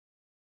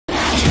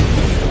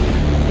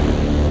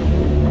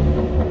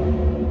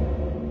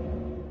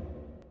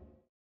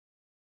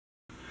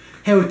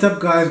Hey, what's up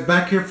guys?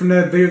 Back here for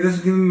another video. This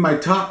is going to be my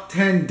top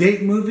 10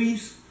 date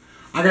movies.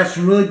 I got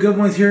some really good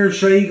ones here to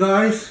show you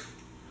guys.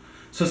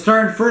 So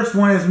starting first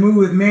one is a movie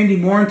with Mandy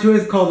Moore into it.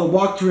 It's called A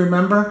Walk to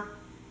Remember.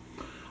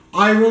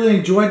 I really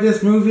enjoyed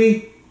this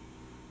movie.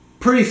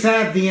 Pretty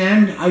sad at the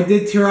end. I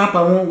did tear up,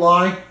 I won't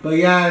lie. But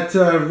yeah, it's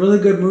a really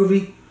good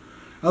movie.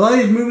 A lot of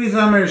these movies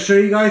I'm going to show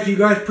you guys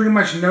pretty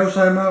much know,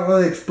 so I'm not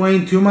really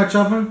explaining too much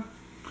of them.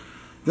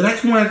 The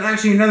next one is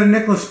actually another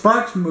Nicholas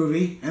Sparks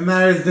movie, and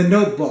that is The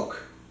Notebook.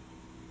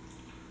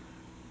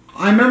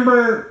 I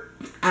remember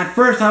at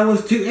first I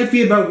was too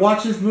iffy about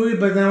watching this movie,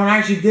 but then when I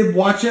actually did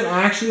watch it,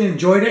 I actually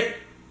enjoyed it.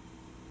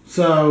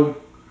 So,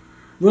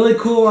 really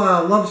cool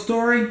love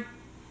story.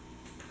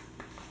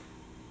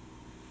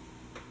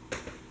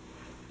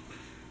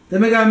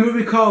 Then we got a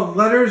movie called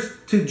Letters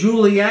to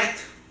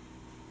Juliet.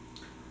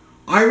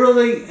 I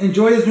really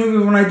enjoyed this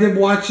movie when I did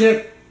watch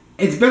it.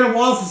 It's been a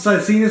while since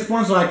I've seen this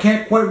one, so I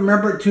can't quite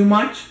remember it too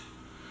much.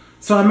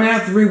 So I may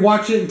have to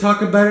rewatch it and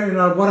talk about it in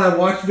a What I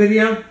Watched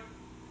video.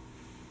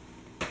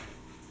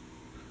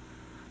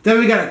 Then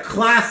we got a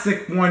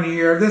classic one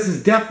here. This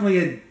is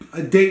definitely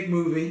a date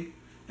movie,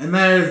 and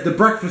that is The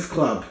Breakfast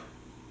Club.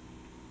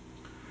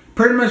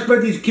 Pretty much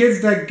about these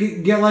kids that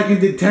get like in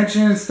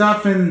detention and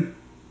stuff, and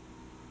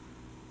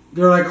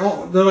they're like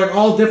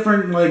all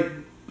different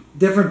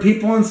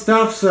people and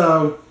stuff.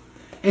 So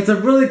it's a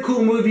really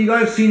cool movie. You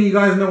guys have seen it, you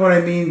guys know what I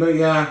mean. But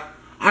yeah,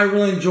 I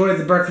really enjoyed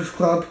The Breakfast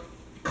Club.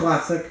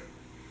 Classic.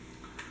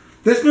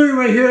 This movie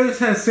right here, this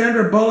has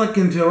Sandra Bullock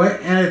into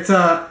it, and it's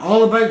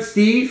all about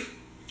Steve.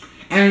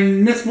 And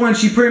in this one,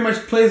 she pretty much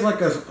plays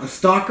like a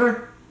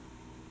stalker.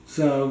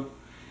 So,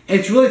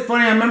 it's really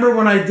funny. I remember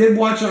when I did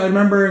watch it, I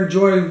remember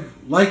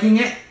liking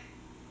it.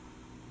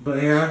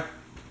 But yeah.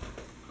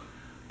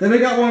 Then we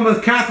got one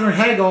with Katherine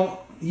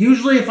Heigl.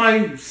 Usually if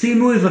I see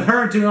movies with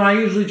her into, I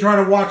usually try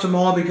to watch them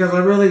all because I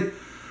really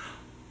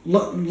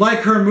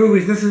like her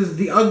movies. This is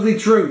The Ugly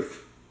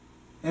Truth.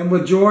 And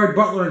with Gerard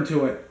Butler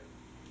into it.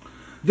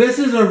 This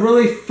is a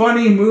really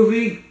funny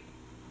movie.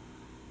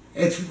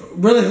 It's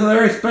really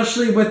hilarious,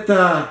 especially with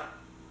the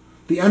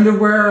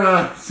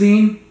underwear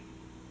scene.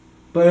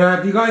 But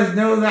if you guys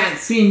know that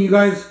scene, you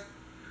guys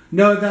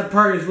know that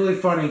part is really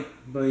funny.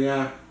 But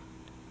yeah.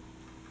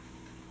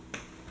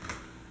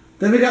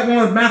 Then we got one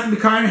with Matthew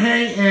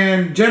McConaughey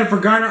and Jennifer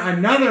Garner,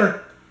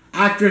 another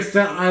actress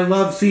that I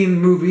love seeing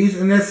in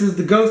movies. And this is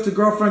The Ghost of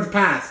Girlfriend's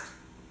Past.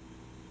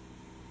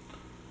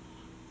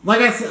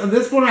 Like I said,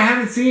 this one I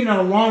haven't seen in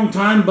a long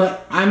time,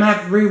 but I'm going to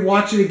have to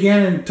rewatch it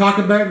again and talk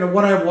about it and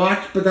what I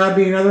watched. But that'd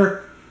be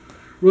another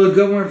really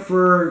good one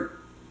for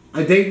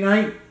a date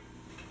night.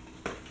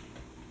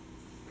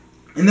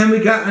 And then we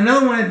got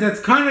another one that's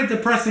kind of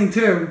depressing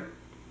too.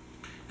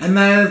 And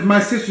that is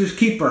My Sister's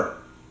Keeper.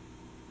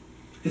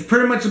 It's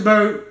pretty much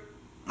about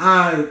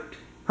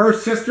her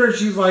sister. I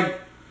think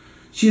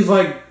she's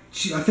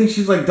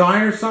like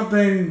dying or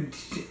something.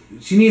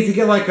 She needs to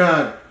get like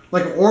an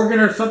organ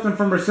or something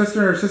from her sister,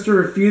 and her sister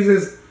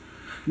refuses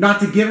not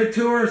to give it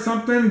to her or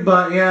something.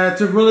 But yeah,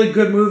 it's a really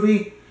good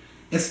movie.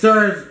 It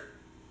stars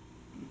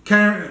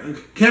Cameron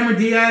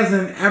Diaz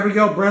and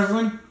Abigail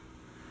Breslin.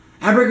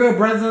 Abigail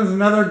Breslin is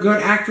another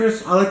good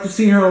actress. I like to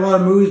see her in a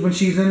lot of movies. When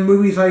she's in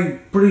movies,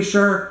 I'm pretty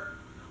sure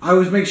I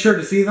always make sure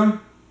to see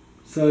them.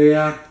 So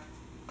yeah.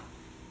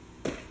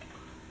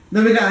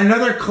 Then we got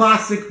another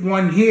classic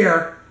one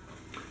here,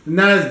 and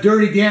that is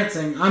Dirty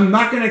Dancing. I'm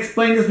not going to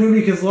explain this movie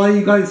because a lot of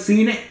you guys have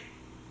seen it.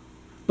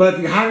 But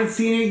if you haven't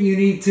seen it, you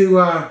need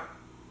to,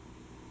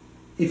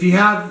 if you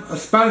have a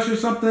spouse or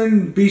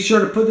something, be sure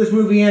to put this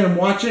movie in and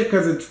watch it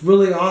because it's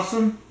really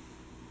awesome.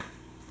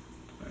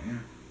 Yeah.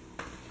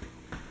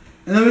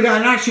 And then we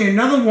got actually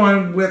another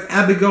one with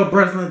Abigail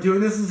Breslin too.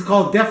 This is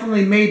called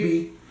Definitely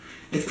Maybe.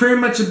 It's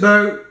pretty much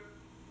about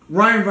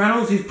Ryan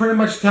Reynolds. He's pretty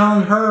much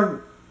telling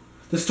her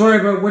the story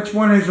about which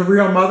one is the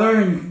real mother,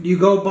 and you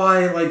go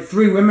by like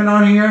 3 women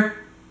on here.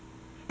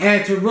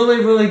 And it's a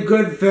really, really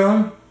good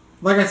film.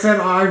 Like I said,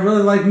 I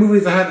really like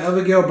movies that have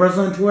Abigail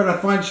Breslin to it. I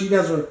find she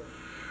does a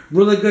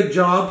really good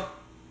job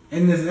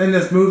in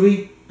this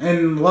movie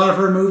and a lot of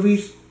her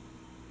movies.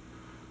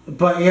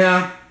 But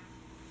yeah.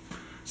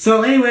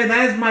 So anyway,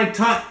 that is my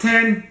top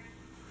 10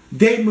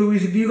 date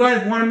movies. If you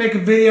guys want to make a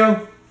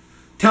video,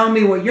 tell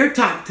me what your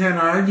top 10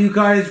 are. You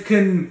guys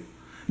can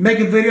make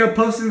a video,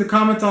 post in the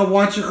comments, I'll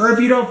watch it. Or if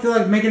you don't feel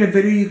like making a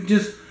video, you can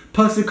just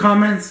post in the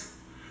comments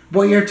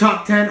what your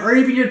top 10 or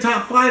even your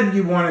top 5 if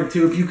you wanted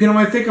to. If you can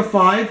only think of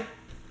 5,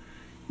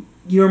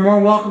 you're more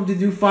welcome to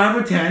do 5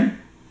 or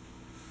 10.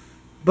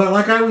 But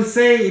like I would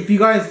say, if you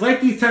guys like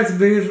these types of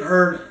videos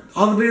or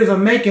all the videos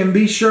I'm making,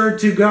 be sure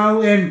to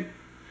go and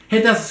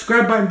hit that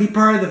subscribe button, be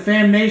part of the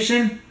Fam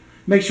Nation.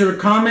 Make sure to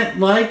comment,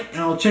 like,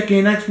 and I'll check you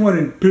in the next one,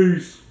 and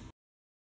peace.